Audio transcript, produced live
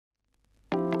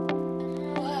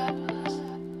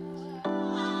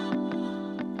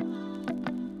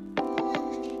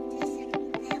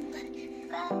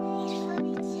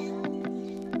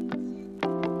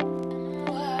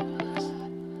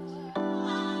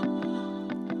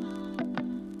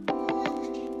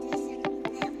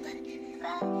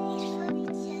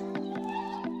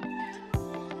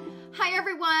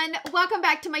welcome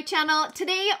back to my channel.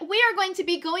 Today we are going to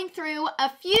be going through a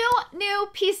few new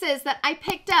pieces that I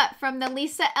picked up from the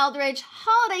Lisa Eldridge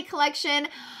Holiday collection.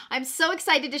 I'm so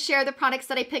excited to share the products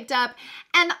that I picked up,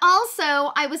 and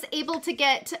also I was able to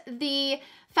get the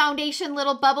foundation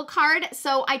little bubble card,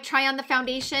 so I try on the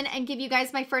foundation and give you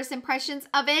guys my first impressions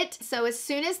of it. So as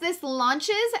soon as this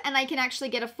launches and I can actually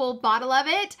get a full bottle of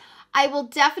it, I will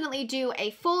definitely do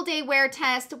a full day wear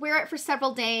test, wear it for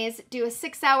several days, do a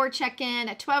 6-hour check-in,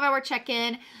 a 12-hour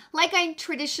check-in, like I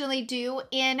traditionally do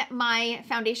in my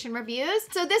foundation reviews.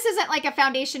 So this isn't like a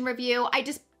foundation review. I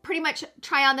just pretty much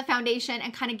try on the foundation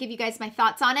and kind of give you guys my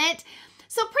thoughts on it.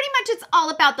 So pretty much it's all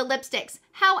about the lipsticks.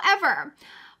 However,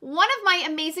 one of my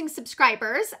amazing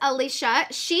subscribers, Alicia,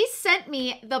 she sent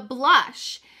me the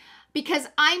blush because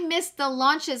I missed the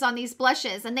launches on these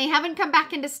blushes and they haven't come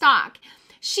back into stock.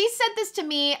 She sent this to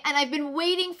me and I've been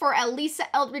waiting for a Lisa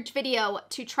Eldridge video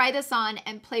to try this on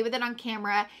and play with it on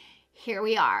camera. Here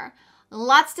we are.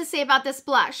 Lots to say about this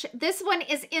blush. This one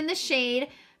is in the shade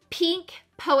Pink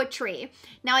Poetry.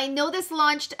 Now I know this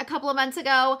launched a couple of months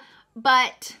ago,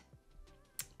 but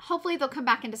hopefully they'll come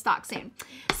back into stock soon.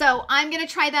 So I'm going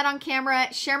to try that on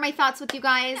camera, share my thoughts with you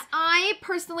guys. I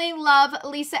personally love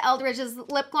Lisa Eldridge's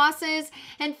lip glosses.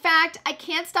 In fact, I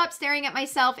can't stop staring at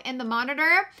myself in the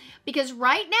monitor because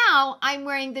right now I'm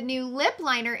wearing the new lip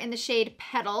liner in the shade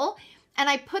Petal, and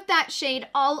I put that shade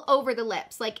all over the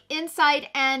lips, like inside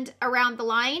and around the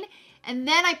line. And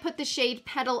then I put the shade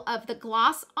Petal of the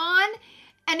gloss on,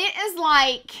 and it is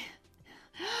like,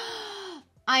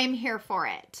 I am here for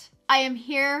it. I am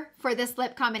here for this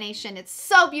lip combination. It's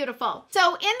so beautiful.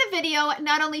 So in the video,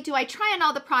 not only do I try on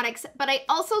all the products, but I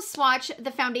also swatch the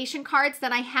foundation cards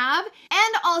that I have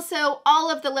and also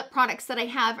all of the lip products that I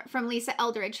have from Lisa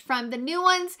Eldridge, from the new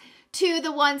ones to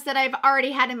the ones that I've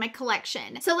already had in my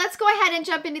collection. So let's go ahead and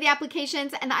jump into the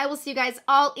applications, and I will see you guys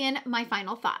all in my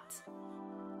final thoughts.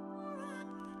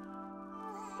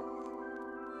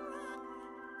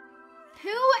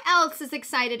 Who else is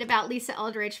excited about Lisa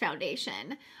Eldridge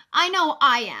foundation? I know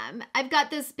I am. I've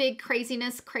got this big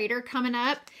craziness crater coming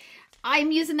up.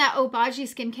 I'm using that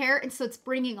OBAGI skincare, and so it's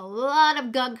bringing a lot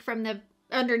of gunk from the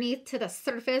underneath to the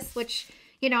surface, which,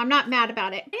 you know, I'm not mad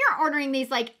about it. When you're ordering these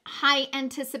like high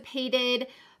anticipated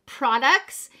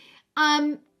products,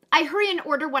 I hurry and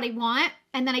order what I want,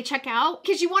 and then I check out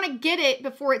because you want to get it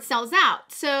before it sells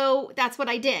out. So that's what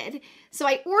I did. So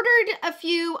I ordered a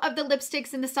few of the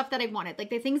lipsticks and the stuff that I wanted, like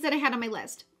the things that I had on my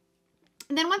list.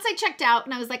 And then once I checked out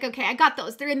and I was like, okay, I got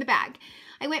those. They're in the bag.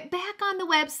 I went back on the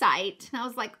website and I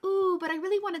was like, ooh, but I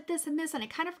really wanted this and this, and I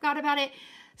kind of forgot about it.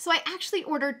 So I actually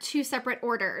ordered 2 separate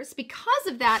orders. Because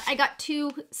of that, I got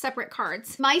 2 separate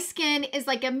cards. My skin is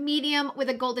like a medium with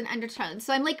a golden undertone.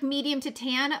 So I'm like medium to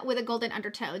tan with a golden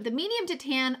undertone. The medium to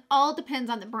tan all depends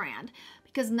on the brand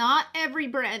because not every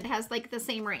brand has like the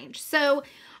same range. So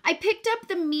I picked up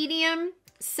the medium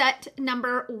set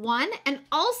number 1 and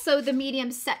also the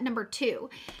medium set number 2.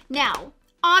 Now,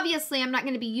 obviously, I'm not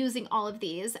going to be using all of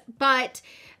these, but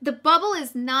the bubble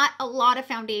is not a lot of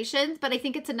foundations, but I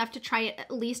think it's enough to try it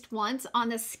at least once on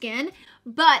the skin.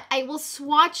 But I will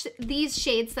swatch these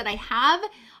shades that I have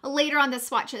later on the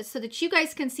swatches so that you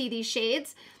guys can see these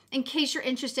shades in case you're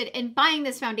interested in buying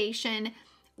this foundation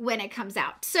when it comes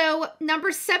out. So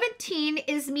number 17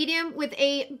 is medium with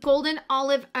a golden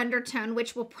olive undertone,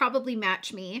 which will probably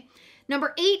match me.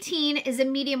 Number 18 is a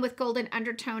medium with golden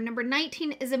undertone. Number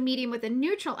 19 is a medium with a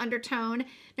neutral undertone.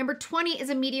 Number 20 is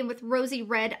a medium with rosy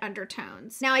red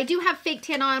undertones. Now I do have fake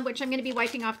tan on, which I'm going to be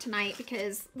wiping off tonight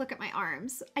because look at my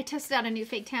arms. I tested out a new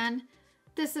fake tan.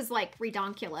 This is like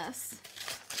redonkulous.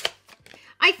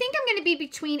 I think I'm going to be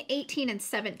between 18 and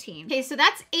 17. Okay, so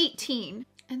that's 18.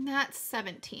 And that's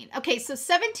 17. Okay, so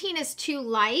 17 is too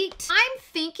light. I'm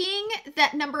thinking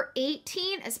that number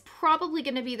 18 is probably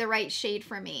going to be the right shade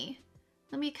for me.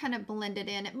 Let me kind of blend it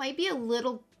in. It might be a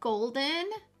little golden,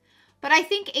 but I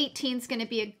think 18 is going to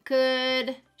be a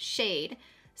good shade.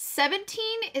 17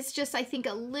 is just, I think,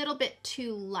 a little bit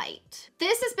too light.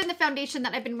 This has been the foundation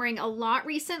that I've been wearing a lot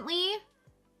recently.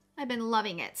 I've been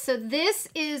loving it. So this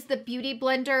is the Beauty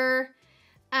Blender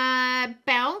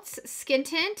Bounce Skin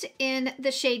Tint in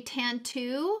the shade Tan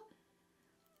 2.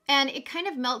 And it kind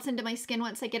of melts into my skin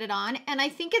once I get it on. And I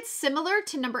think it's similar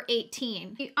to number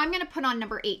 18. I'm going to put on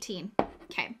number 18.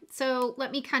 Okay, so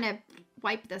let me kind of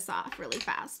wipe this off really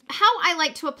fast. How I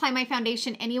like to apply my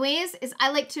foundation anyways is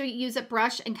I like to use a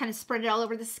brush and kind of spread it all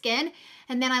over the skin.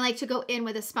 And then I like to go in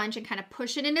with a sponge and kind of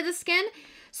push it into the skin.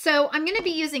 So I'm going to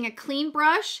be using a clean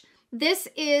brush. This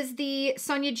is the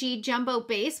Sonia G Jumbo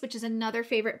Base, which is another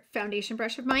favorite foundation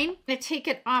brush of mine. I'm going to take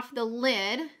it off the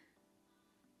lid.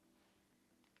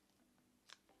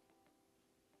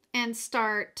 and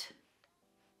start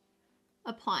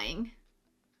applying.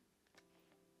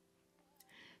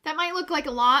 That might look like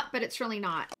a lot, but it's really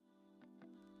not.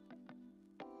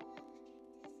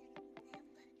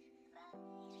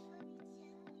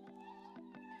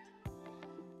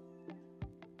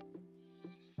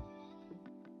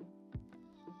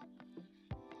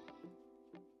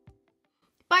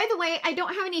 By the way, I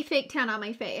don't have any fake tan on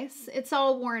my face. It's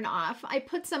all worn off. I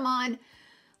put some on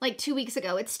like 2 weeks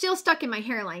ago. It's still stuck in my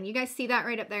hairline. You guys see that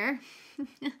right up there?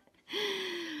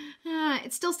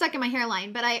 It's still stuck in my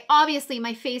hairline, but obviously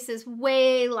my face is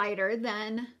way lighter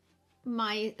than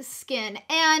my skin.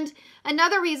 And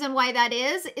another reason why that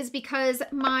is because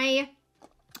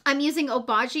I'm using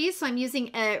OBAGI, so I'm using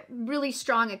a really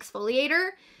strong exfoliator.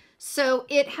 So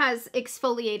it has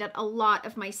exfoliated a lot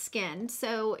of my skin.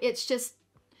 So it's just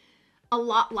a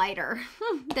lot lighter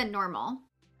than normal.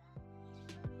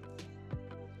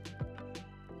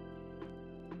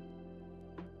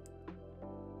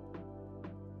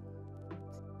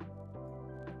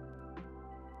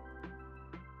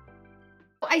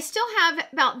 I still have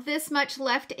about this much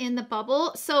left in the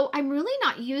bubble, so I'm really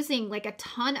not using like a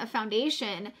ton of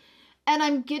foundation, and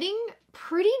I'm getting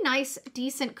pretty nice,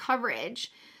 decent coverage.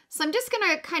 So I'm just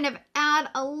gonna kind of add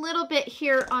a little bit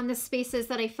here on the spaces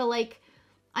that I feel like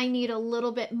I need a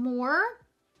little bit more.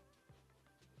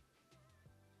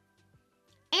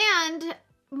 And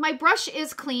my brush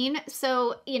is clean,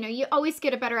 so you know, you always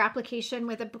get a better application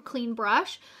with a clean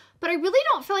brush. But I really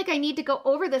don't feel like I need to go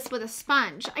over this with a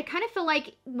sponge. I kind of feel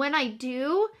like when I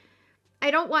do,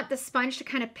 I don't want the sponge to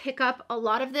kind of pick up a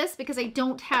lot of this because I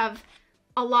don't have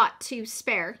a lot to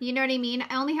spare. You know what I mean?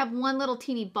 I only have one little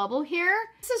teeny bubble here.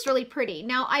 This is really pretty.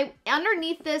 Now,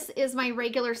 underneath this is my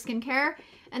regular skincare,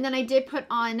 and then I did put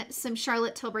on some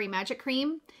Charlotte Tilbury Magic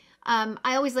Cream.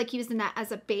 I always like using that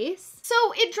as a base. So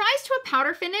it dries to a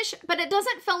powder finish, but it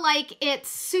doesn't feel like it's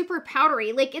super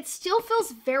powdery. Like, it still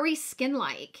feels very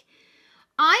skin-like.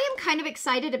 I am kind of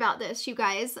excited about this, you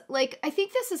guys. Like, I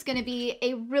think this is going to be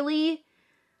a really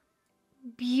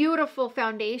beautiful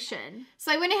foundation.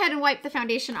 So I went ahead and wiped the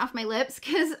foundation off my lips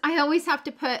because I always have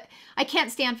to I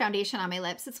can't stand foundation on my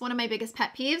lips. It's one of my biggest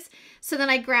pet peeves. So then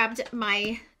I grabbed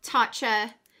my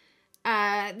Tatcha.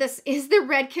 This is the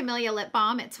Red Camellia lip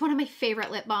balm. It's one of my favorite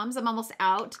lip balms. I'm almost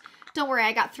out. Don't worry,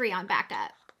 I got 3 on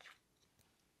backup.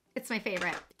 It's my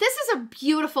favorite. This is a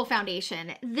beautiful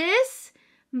foundation. This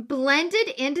blended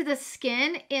into the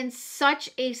skin in such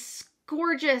a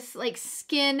gorgeous like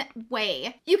skin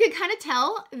way. You can kind of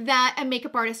tell that a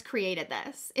makeup artist created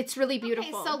this. It's really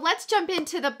beautiful. Okay, so let's jump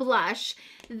into the blush.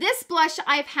 This blush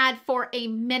I've had for a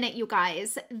minute, you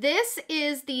guys. This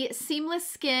is the Seamless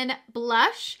Skin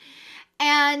blush.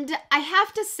 And I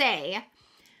have to say,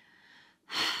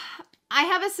 I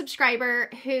have a subscriber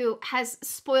who has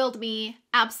spoiled me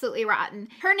absolutely rotten.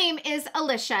 Her name is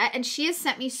Alicia, and she has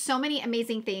sent me so many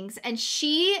amazing things, and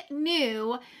she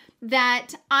knew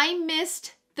that I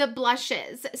missed the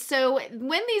blushes. So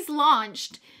when these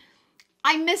launched,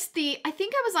 I missed I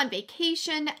think I was on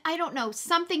vacation. I don't know,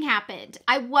 something happened.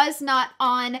 I was not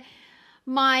on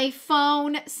my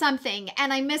phone, something,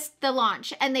 and I missed the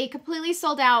launch, and they completely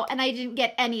sold out, and I didn't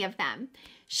get any of them.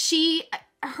 She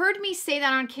heard me say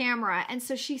that on camera, and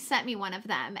so she sent me one of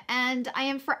them, and I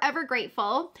am forever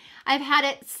grateful. I've had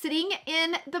it sitting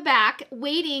in the back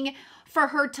waiting for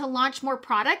her to launch more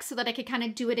products so that I could kind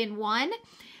of do it in one.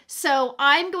 So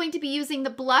I'm going to be using the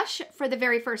blush for the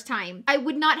very first time. I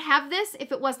would not have this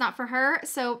if it was not for her,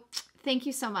 so thank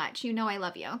you so much. You know I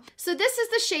love you. So this is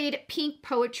the shade Pink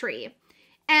Poetry,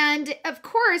 and of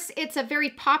course it's a very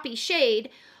poppy shade,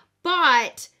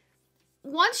 but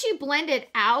once you blend it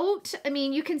out, I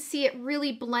mean, you can see it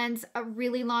really blends a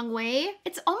really long way.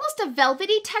 It's almost a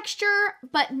velvety texture,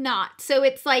 but not. So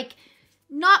it's like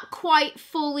not quite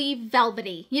fully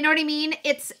velvety. You know what I mean?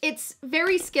 It's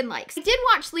very skin-like. I did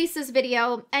watch Lisa's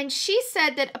video, and she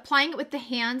said that applying it with the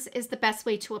hands is the best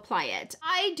way to apply it.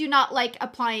 I do not like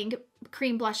applying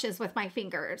cream blushes with my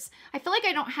fingers. I feel like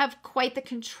I don't have quite the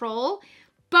control,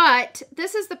 but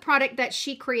this is the product that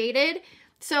she created.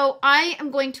 So I am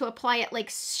going to apply it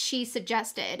like she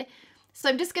suggested. So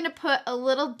I'm just going to put a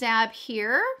little dab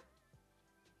here.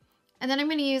 And then I'm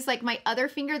going to use like my other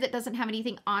finger that doesn't have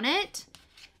anything on it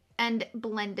and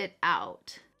blend it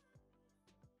out.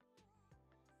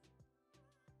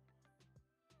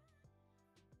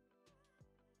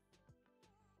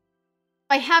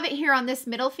 I have it here on this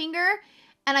middle finger,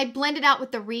 and I blend it out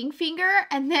with the ring finger.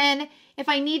 And then if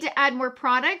I need to add more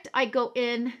product, I go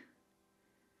in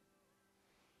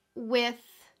with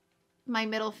my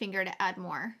middle finger to add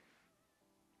more.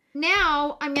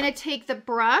 Now I'm going to take the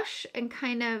brush and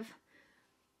kind of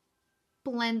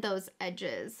blend those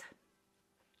edges.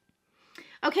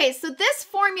 Okay, so this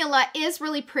formula is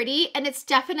really pretty and it's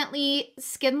definitely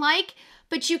skin-like,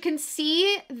 but you can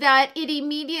see that it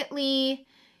immediately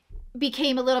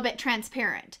became a little bit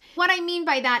transparent. What I mean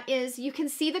by that is you can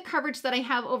see the coverage that I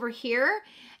have over here,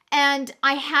 and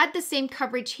I had the same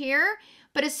coverage here,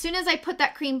 but as soon as I put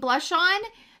that cream blush on,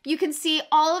 you can see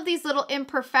all of these little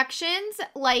imperfections,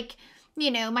 like, you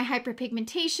know, my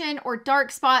hyperpigmentation or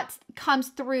dark spots comes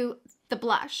through the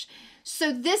blush.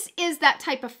 So this is that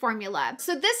type of formula.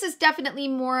 So this is definitely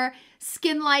more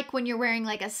skin-like when you're wearing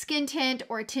like a skin tint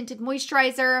or a tinted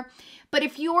moisturizer. But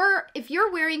if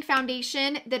you're wearing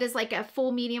foundation that is like a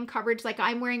full medium coverage like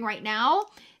I'm wearing right now,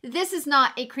 this is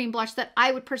not a cream blush that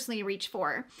I would personally reach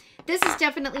for. This is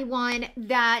definitely one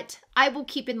that I will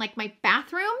keep in like my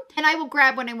bathroom, and I will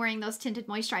grab when I'm wearing those tinted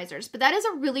moisturizers. But that is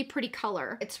a really pretty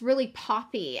color. It's really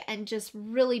poppy and just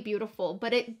really beautiful,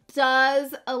 but it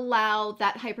does allow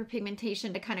that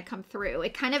hyperpigmentation to kind of come through.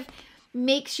 It kind of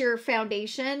makes your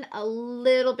foundation a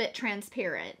little bit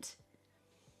transparent.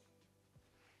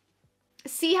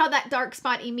 See how that dark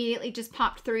spot immediately just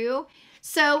popped through?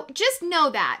 So just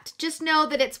know that. Just know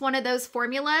that it's one of those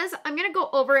formulas. I'm going to go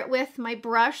over it with my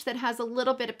brush that has a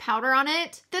little bit of powder on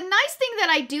it. The nice thing that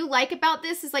I do like about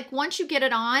this is like once you get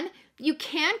it on, you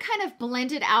can kind of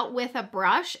blend it out with a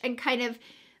brush and kind of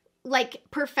like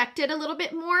perfect it a little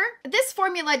bit more. This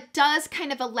formula does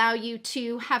kind of allow you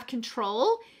to have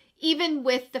control even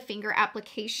with the finger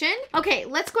application. Okay,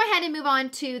 let's go ahead and move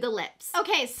on to the lips.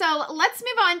 Okay, so let's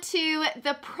move on to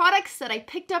the products that I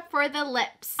picked up for the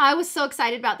lips. I was so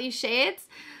excited about these shades.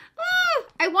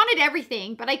 I wanted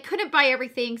everything, but I couldn't buy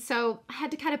everything, so I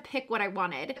had to kind of pick what I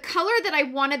wanted. The color that I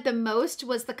wanted the most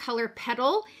was the color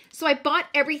Petal, so I bought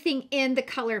everything in the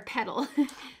color Petal.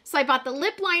 So I bought the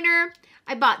lip liner,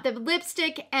 I bought the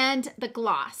lipstick, and the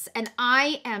gloss, and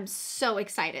I am so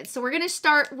excited. So we're gonna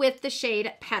start with the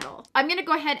shade Petal. I'm gonna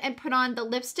go ahead and put on the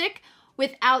lipstick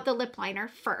without the lip liner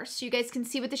first, so you guys can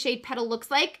see what the shade Petal looks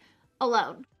like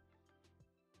alone.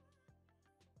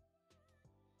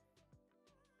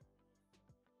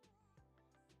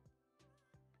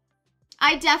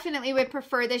 I definitely would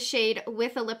prefer this shade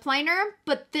with a lip liner,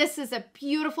 but this is a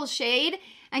beautiful shade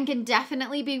and can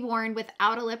definitely be worn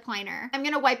without a lip liner. I'm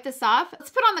gonna wipe this off.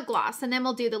 Let's put on the gloss and then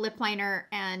we'll do the lip liner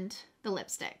and the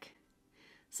lipstick.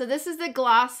 So this is the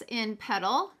gloss in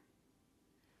Petal.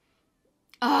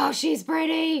 Oh, she's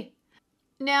pretty.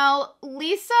 Now,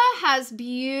 Lisa has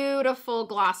beautiful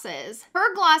glosses.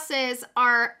 Her glosses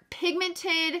are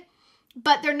pigmented,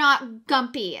 but they're not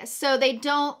gumpy. So they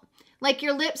don't, like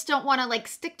your lips don't wanna like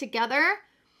stick together.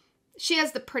 She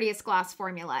has the prettiest gloss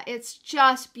formula. It's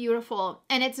just beautiful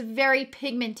and it's very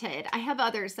pigmented. I have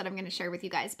others that I'm gonna share with you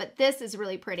guys, but this is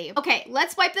really pretty. Okay,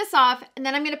 let's wipe this off and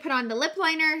then I'm gonna put on the lip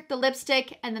liner, the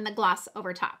lipstick, and then the gloss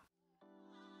over top.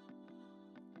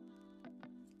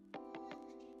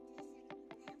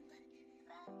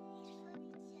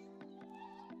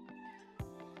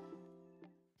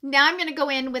 Now I'm gonna go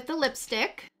in with the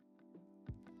lipstick.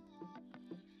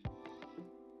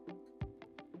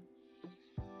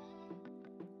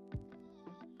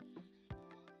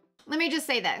 Let me just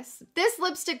say this. This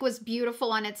lipstick was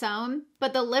beautiful on its own,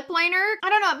 but the lip liner, I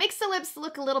don't know, it makes the lips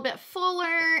look a little bit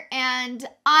fuller, and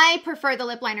I prefer the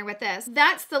lip liner with this.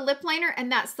 That's the lip liner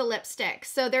and that's the lipstick.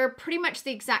 So they're pretty much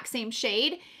the exact same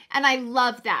shade, and I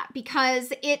love that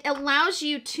because it allows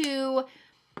you to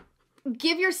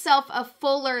give yourself a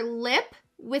fuller lip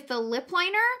with the lip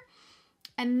liner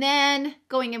and then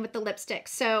going in with the lipstick.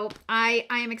 So I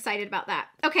am excited about that.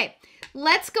 Okay,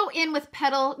 let's go in with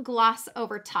Petal gloss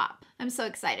over top. I'm so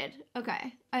excited.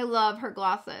 Okay, I love her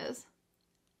glosses.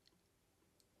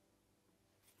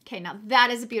 Okay, now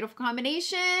that is a beautiful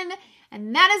combination.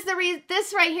 And that is the reason,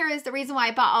 this right here is the reason why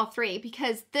I bought all three,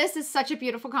 because this is such a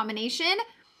beautiful combination.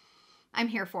 I'm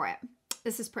here for it.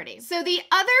 This is pretty. So the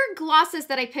other glosses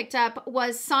that I picked up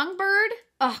was Songbird.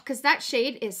 Oh, because that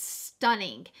shade is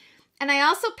stunning. And I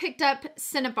also picked up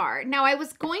Cinnabar. Now I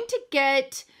was going to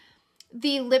get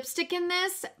the lipstick in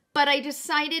this, but I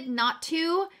decided not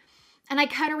to. And I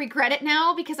kind of regret it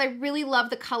now because I really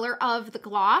love the color of the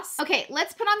gloss. Okay,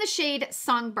 let's put on the shade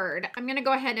Songbird. I'm gonna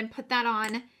go ahead and put that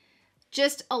on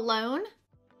just alone.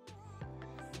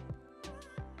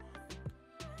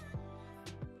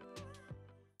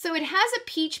 So it has a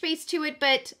peach base to it,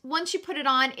 but once you put it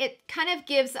on, it kind of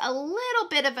gives a little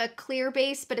bit of a clear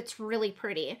base, but it's really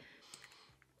pretty.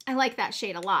 I like that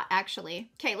shade a lot, actually.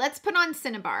 Okay, let's put on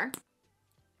Cinnabar.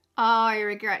 Oh, I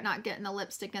regret not getting the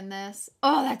lipstick in this.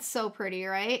 Oh, that's so pretty,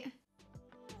 right?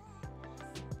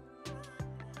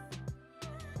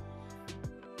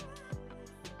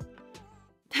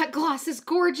 That gloss is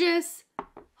gorgeous.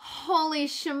 Holy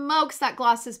smokes, that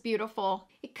gloss is beautiful.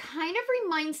 It kind of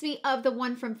reminds me of the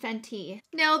one from Fenty.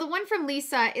 No, the one from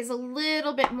Lisa is a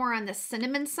little bit more on the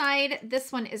cinnamon side.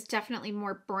 This one is definitely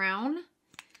more brown.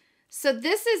 So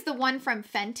this is the one from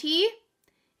Fenty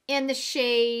in the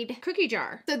shade Cookie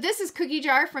Jar. So this is Cookie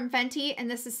Jar from Fenty and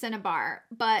this is Cinnabar,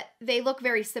 but they look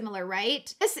very similar,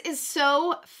 right? This is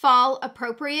so fall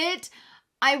appropriate.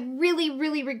 I really,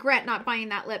 really regret not buying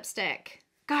that lipstick.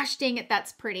 Gosh dang it,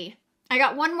 that's pretty. I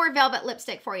got one more velvet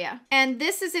lipstick for you. And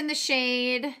this is in the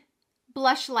shade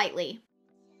Blush Lightly.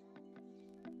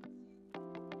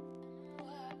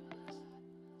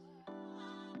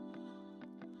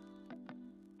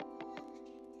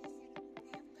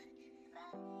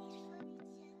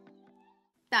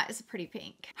 That is a pretty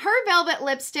pink. Her velvet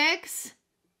lipsticks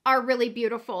are really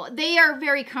beautiful. They are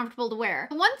very comfortable to wear.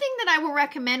 One thing that I will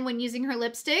recommend when using her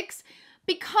lipsticks,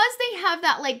 because they have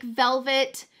that like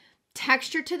velvet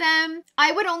texture to them,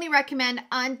 I would only recommend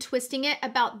untwisting it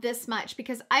about this much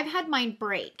because I've had mine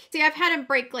break. See, I've had them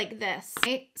break like this,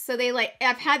 right? So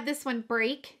I've had this one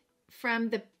break from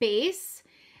the base,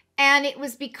 and it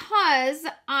was because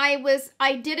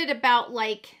I did it about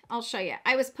like, I'll show you.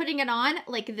 I was putting it on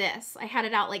like this. I had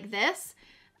it out like this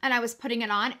and I was putting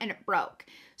it on and it broke.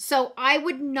 So I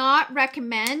would not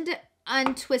recommend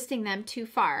untwisting them too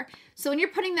far. So when you're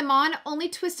putting them on, only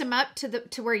twist them up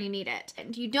to where you need it.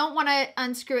 And you don't want to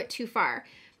unscrew it too far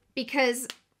because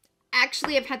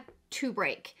actually I've had 2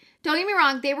 break. Don't get me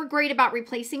wrong, they were great about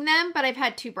replacing them, but I've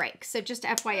had 2 breaks, so just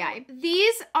FYI.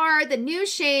 These are the new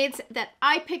shades that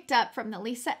I picked up from the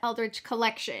Lisa Eldridge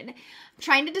collection. I'm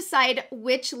trying to decide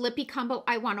which lippy combo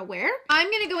I want to wear. I'm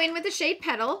going to go in with the shade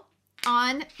Petal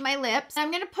on my lips.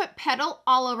 I'm going to put Petal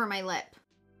all over my lip.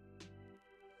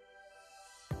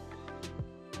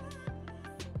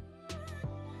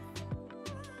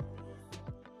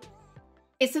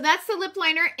 Okay, so that's the lip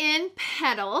liner in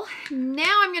Petal.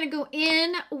 Now I'm going to go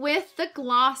in with the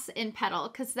gloss in Petal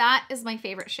because that is my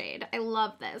favorite shade. I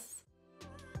love this.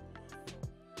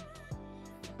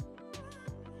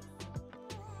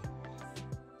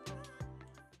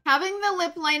 Having the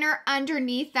lip liner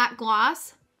underneath that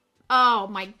gloss, oh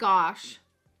my gosh.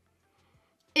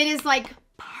 It is like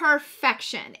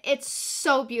perfection. It's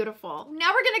so beautiful. Now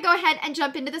we're going to go ahead and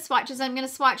jump into the swatches. I'm going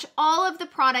to swatch all of the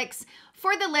products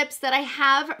for the lips that I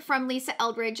have from Lisa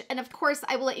Eldridge. And of course,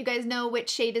 I will let you guys know which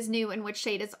shade is new and which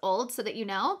shade is old so that you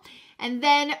know. And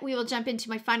then we will jump into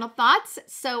my final thoughts.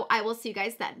 So I will see you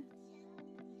guys then.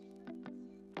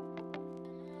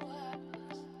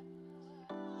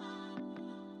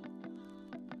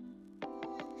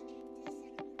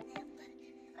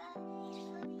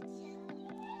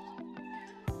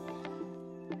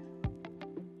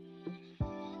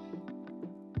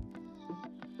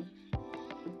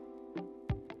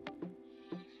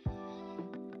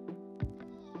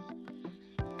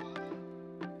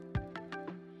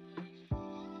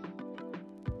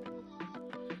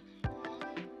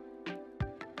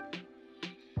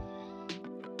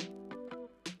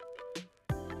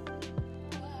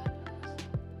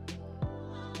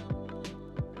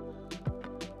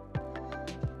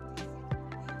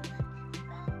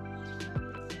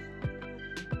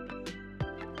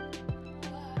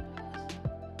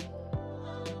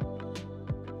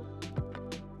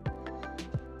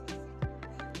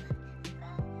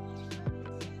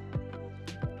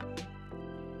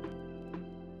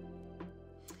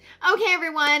 Okay,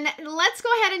 everyone, let's go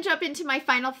ahead and jump into my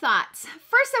final thoughts.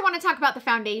 First, I want to talk about the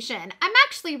foundation. I'm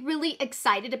actually really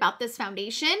excited about this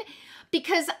foundation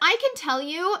because I can tell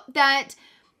you that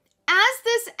as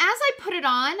I put it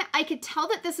on, I could tell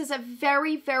that this is a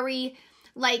very, very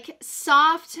like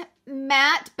soft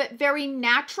matte, but very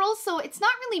natural. So it's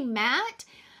not really matte,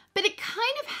 but it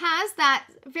kind of has that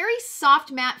very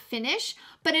soft matte finish,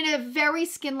 but in a very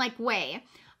skin-like way.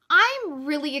 I'm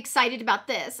really excited about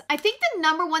this. I think the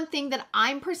number one thing that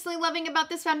I'm personally loving about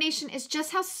this foundation is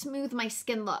just how smooth my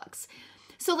skin looks.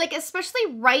 So like, especially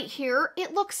right here,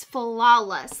 it looks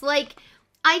flawless. Like,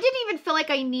 I didn't even feel like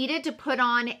I needed to put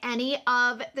on any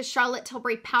of the Charlotte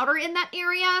Tilbury powder in that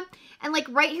area. And like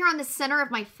right here on the center of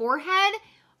my forehead,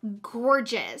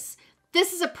 gorgeous.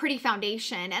 This is a pretty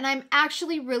foundation and I'm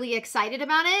actually really excited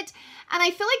about it. And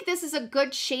I feel like this is a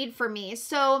good shade for me.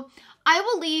 So I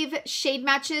will leave shade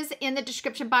matches in the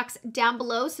description box down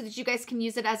below so that you guys can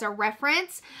use it as a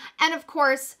reference. And of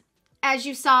course, as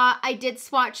you saw, I did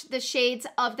swatch the shades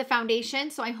of the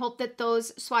foundation. So I hope that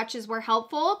those swatches were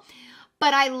helpful.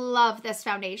 But I love this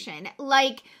foundation.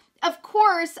 Like, of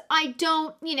course, I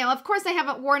don't, of course I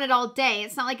haven't worn it all day.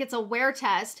 It's not like it's a wear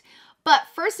test. But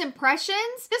first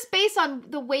impressions, just based on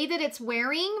the way that it's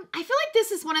wearing, I feel like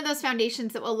this is one of those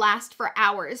foundations that will last for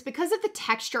hours because of the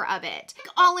texture of it.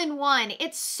 All in one,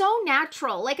 it's so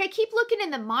natural. Like I keep looking in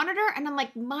the monitor and I'm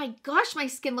like, my gosh, my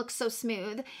skin looks so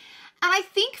smooth. And I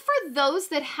think for those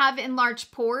that have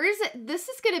enlarged pores, this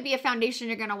is gonna be a foundation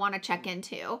you're gonna wanna check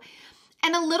into.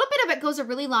 And a little bit of it goes a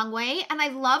really long way, and I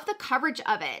love the coverage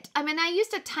of it. I mean, I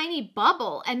used a tiny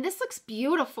bubble, and this looks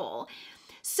beautiful.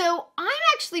 So I'm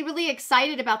actually really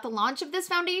excited about the launch of this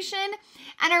foundation.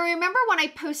 And I remember when I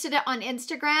posted it on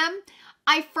Instagram,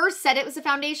 I first said it was a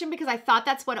foundation because I thought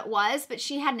that's what it was, but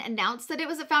she hadn't announced that it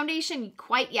was a foundation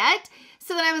quite yet.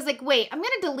 So then I was like, wait, I'm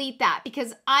going to delete that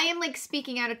because I am like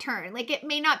speaking out of turn. Like it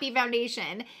may not be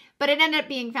foundation, but it ended up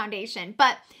being foundation.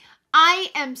 But I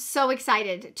am so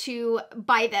excited to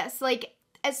buy this. Like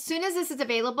as soon as this is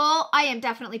available, I am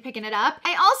definitely picking it up.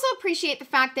 I also appreciate the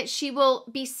fact that she will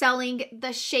be selling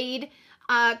the shade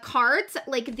cards,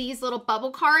 like these little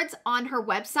bubble cards on her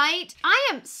website. I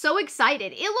am so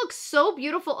excited. It looks so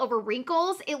beautiful over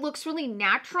wrinkles. It looks really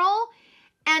natural.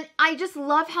 And I just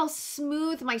love how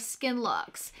smooth my skin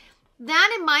looks.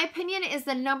 That, in my opinion, is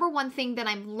the #1 thing that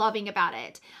I'm loving about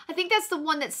it. I think that's the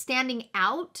one that's standing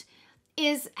out,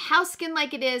 is how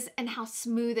skin-like it is and how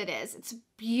smooth it is. It's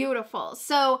beautiful.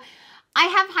 So I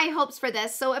have high hopes for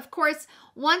this. So of course,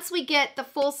 once we get the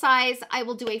full size, I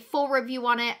will do a full review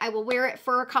on it. I will wear it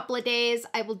for a couple of days.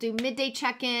 I will do midday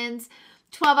check-ins,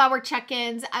 12-hour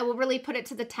check-ins. I will really put it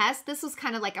to the test. This was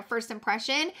kind of like a first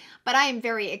impression, but I am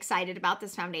very excited about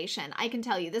this foundation. I can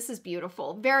tell you, this is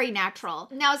beautiful, very natural.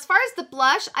 Now, as far as the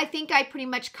blush, I think I pretty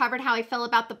much covered how I feel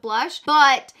about the blush,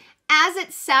 but as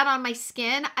it sat on my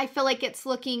skin, I feel like it's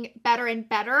looking better and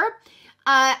better.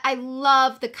 I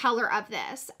love the color of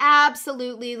this.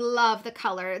 Absolutely love the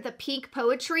color. The Peak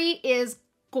Poetry is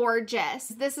gorgeous.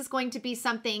 This is going to be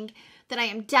something that I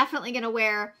am definitely going to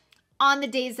wear on the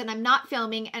days that I'm not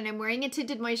filming and I'm wearing a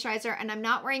tinted moisturizer and I'm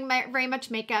not wearing very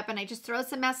much makeup and I just throw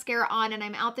some mascara on and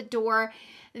I'm out the door.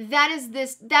 That's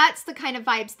the kind of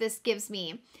vibes this gives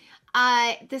me.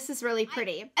 This is really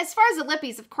pretty. As far as the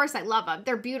lippies, of course I love them.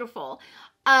 They're beautiful.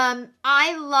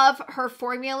 I love her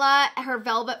formula, her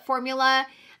velvet formula.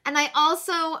 And I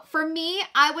also, for me,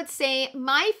 I would say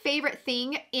my favorite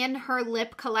thing in her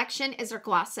lip collection is her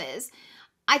glosses.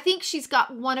 I think she's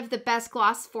got one of the best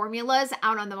gloss formulas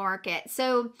out on the market.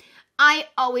 So I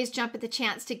always jump at the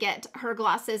chance to get her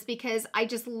glosses because I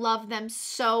just love them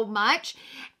so much.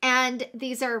 And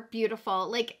these are beautiful.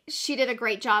 Like she did a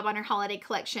great job on her holiday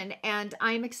collection and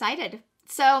I'm excited.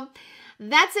 So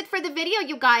that's it for the video,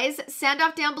 you guys. Sound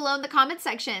off down below in the comment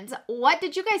sections. What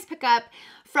did you guys pick up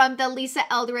from the Lisa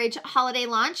Eldridge holiday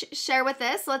launch? Share with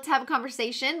us. Let's have a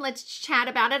conversation. Let's chat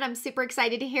about it. I'm super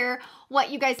excited to hear what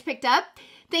you guys picked up.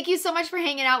 Thank you so much for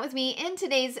hanging out with me in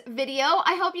today's video.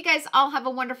 I hope you guys all have a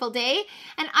wonderful day,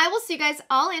 and I will see you guys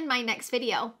all in my next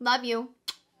video. Love you.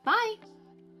 Bye.